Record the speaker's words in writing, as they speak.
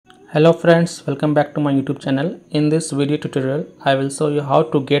Hello friends, welcome back to my YouTube channel. In this video tutorial, I will show you how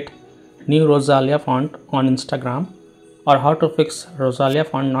to get new Rosalia font on Instagram or how to fix Rosalia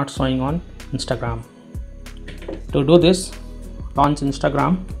font not showing on Instagram. To do this, launch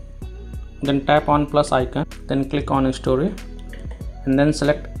Instagram, then tap on plus icon, then click on story and then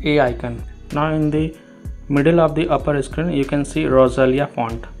select A icon. Now in the middle of the upper screen, you can see Rosalia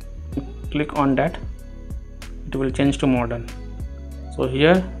font. Click on that, it will change to modern. So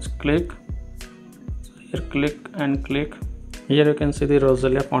here click and click. Here you can see the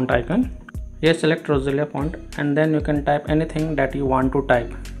Rosalia font icon. Here select Rosalia font and then you can type anything that you want to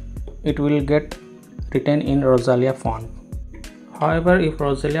type. It will get written in Rosalia font. However, if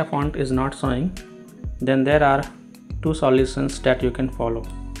Rosalia font is not showing, then there are two solutions that you can follow.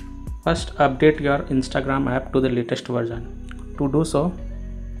 First, update your Instagram app to the latest version. To do so,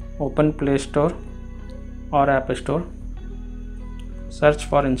 open Play Store or App Store. Search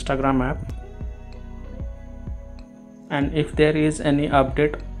for Instagram app, and if there is any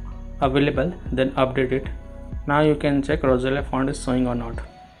update available, then update it. Now you can check Rosalia font is showing or not.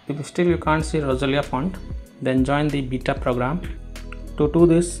 If still you can't see Rosalia font, then join the beta program. To do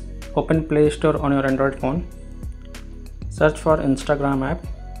this, open Play Store on your Android phone, search for Instagram app,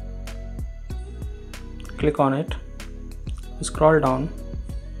 click on it, scroll down.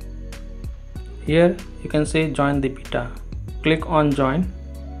 Here you can see join the beta. Click on join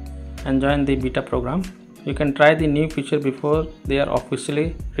and join the beta program. You can try the new feature before they are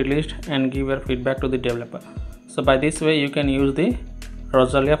officially released and give your feedback to the developer. So by this way you can use the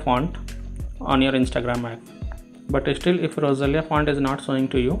Rosalia font on your Instagram app. But still, if Rosalia font is not showing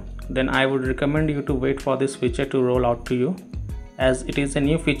to you, then I would recommend you to wait for this feature to roll out to you. As it is a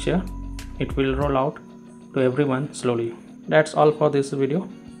new feature, it will roll out to everyone slowly. That's all for this video.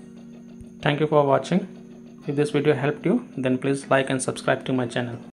 Thank you for watching. If this video helped you, then please like and subscribe to my channel.